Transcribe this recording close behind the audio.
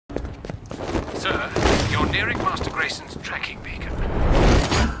Sir, you're nearing Master Grayson's tracking beacon.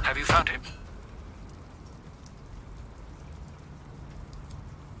 Have you found him?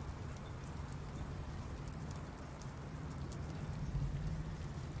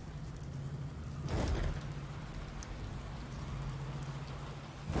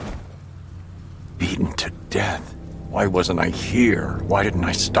 Beaten to death. Why wasn't I here? Why didn't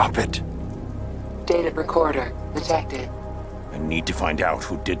I stop it? Data recorder detected. I need to find out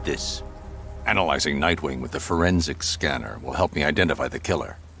who did this. Analyzing Nightwing with the forensics scanner will help me identify the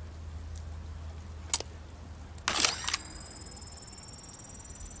killer.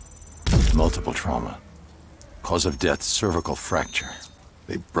 Multiple trauma. Cause of death, cervical fracture.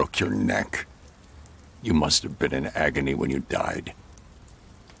 They broke your neck. You must have been in agony when you died.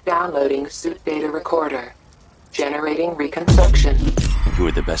 Downloading suit data recorder. Generating reconstruction. You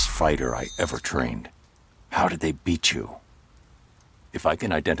were the best fighter I ever trained. How did they beat you? If I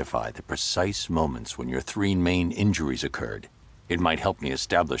can identify the precise moments when your 3 main injuries occurred, it might help me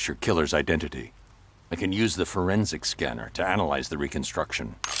establish your killer's identity. I can use the forensic scanner to analyze the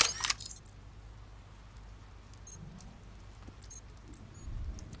reconstruction.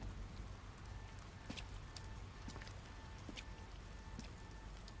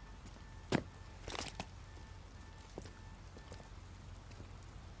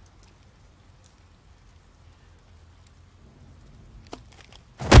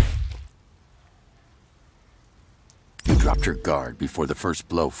 Dropped your guard before the first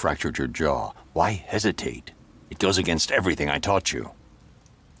blow fractured your jaw. Why hesitate? It goes against everything I taught you.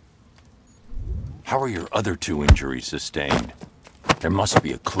 How are your other 2 injuries sustained? There must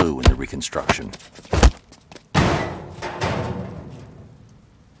be a clue in the reconstruction.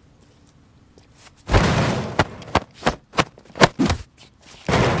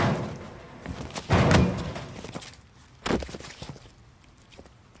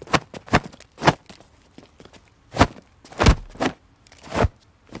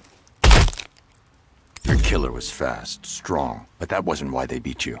 Killer was fast, strong, but that wasn't why they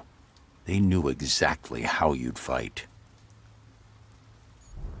beat you. They knew exactly how you'd fight.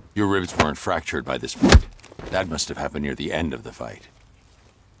 Your ribs weren't fractured by this point. That must have happened near the end of the fight.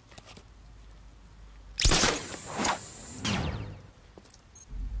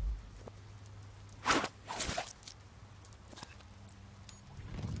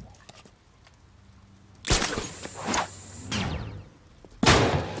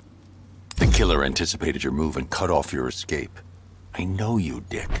 Killer anticipated your move and cut off your escape. I know you,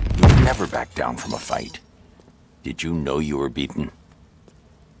 Dick. You never back down from a fight. Did you know you were beaten?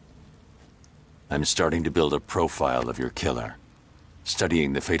 I'm starting to build a profile of your killer.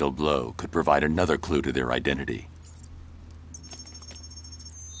 Studying the fatal blow could provide another clue to their identity.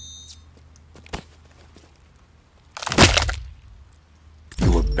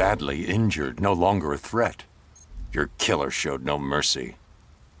 You were badly injured, no longer a threat. Your killer showed no mercy.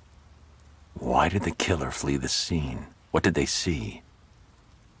 Why did the killer flee the scene? What did they see?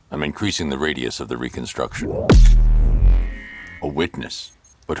 I'm increasing the radius of the reconstruction. A witness.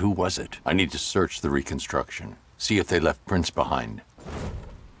 But who was it? I need to search the reconstruction. See if they left prints behind.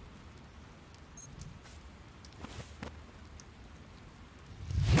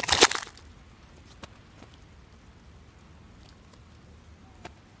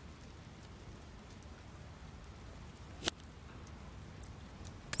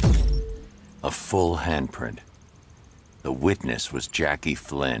 A full handprint. The witness was Jackie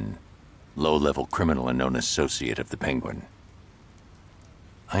Flynn, low-level criminal and known associate of the Penguin.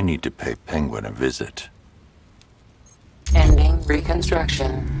 I need to pay Penguin a visit. Ending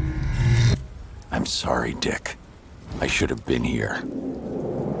reconstruction. I'm sorry, Dick. I should have been here.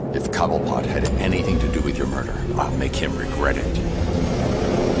 If Cobblepot had anything to do with your murder, I'll make him regret it.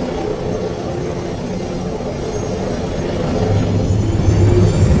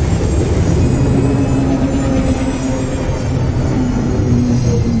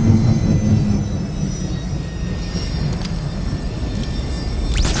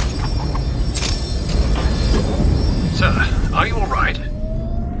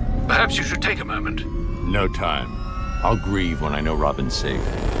 Perhaps you should take a moment. No time. I'll grieve when I know Robin's safe.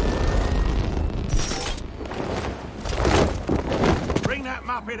 Bring that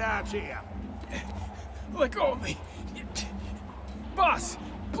muppet out here. Let go of me. Boss,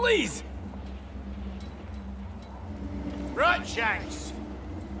 please! Right, Shanks.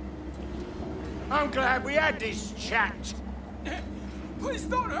 I'm glad we had this chat. Please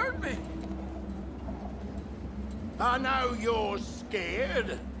don't hurt me! I know you're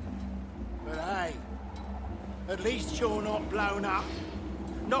scared, but hey, at least you're not blown up.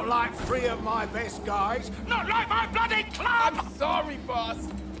 Not like 3 of my best guys. Not like my bloody club! I'm sorry, boss.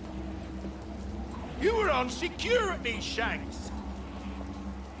 You were on security, Shanks.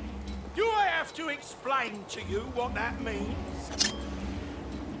 Do I have to explain to you what that means?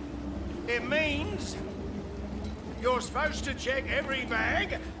 It means you're supposed to check every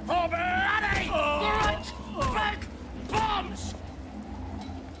bag for bloody big bombs!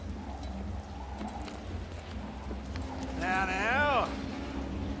 Now,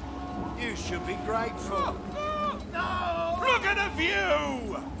 you should be grateful. No! Look at the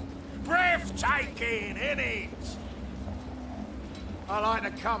view! Breathtaking, innit? I like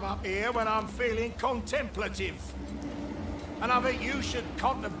to come up here when I'm feeling contemplative. And I think you should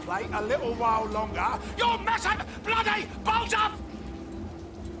contemplate a little while longer your massive bloody bolt up!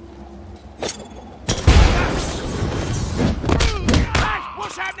 Hey,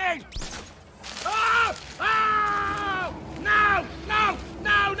 what's happening? Oh! Oh! No! No!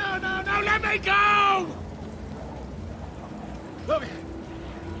 No, no, no, no! Let me go! Look,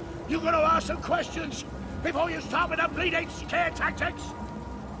 you gotta ask some questions before you start with the bleeding scare tactics.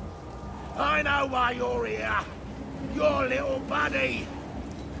 I know why you're here. Your little buddy.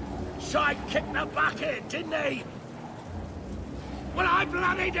 Side kicked the bucket, didn't he? Well, I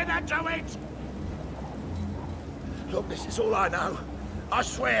bloody didn't do it! Look, this is all I know. I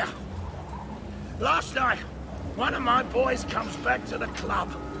swear. Last night, one of my boys comes back to the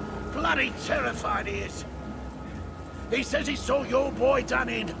club. Bloody terrified he is. He says he saw your boy done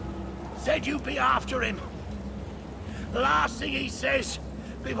in. Said you'd be after him. Last thing he says,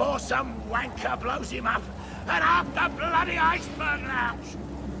 before some wanker blows him up, and half the bloody iceberg lounge.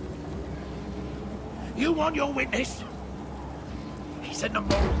 You want your witness? He's in the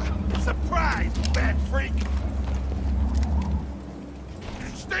morgue. Surprise, bad freak!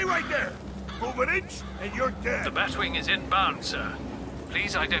 Stay right there. Move an inch, and you're dead. The Batwing is inbound, sir.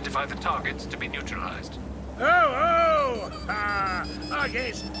 Please identify the targets to be neutralized. Oh! I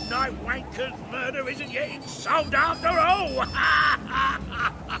guess Nightwing's murder isn't getting solved after all!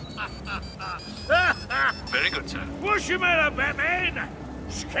 Very good, sir. What's your matter, Batman?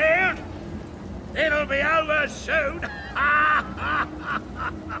 Scared? It'll be over soon! What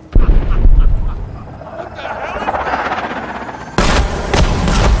the hell is that?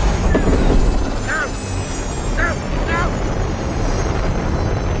 No! No! No!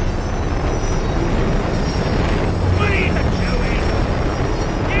 What are you doing?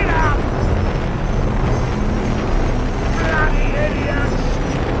 Get up! Bloody idiots!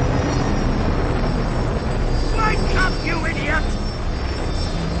 Wake up, you idiot!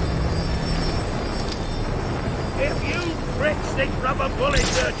 If you pricks think rubber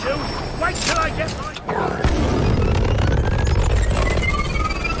bullets hurt you, wait till I get my...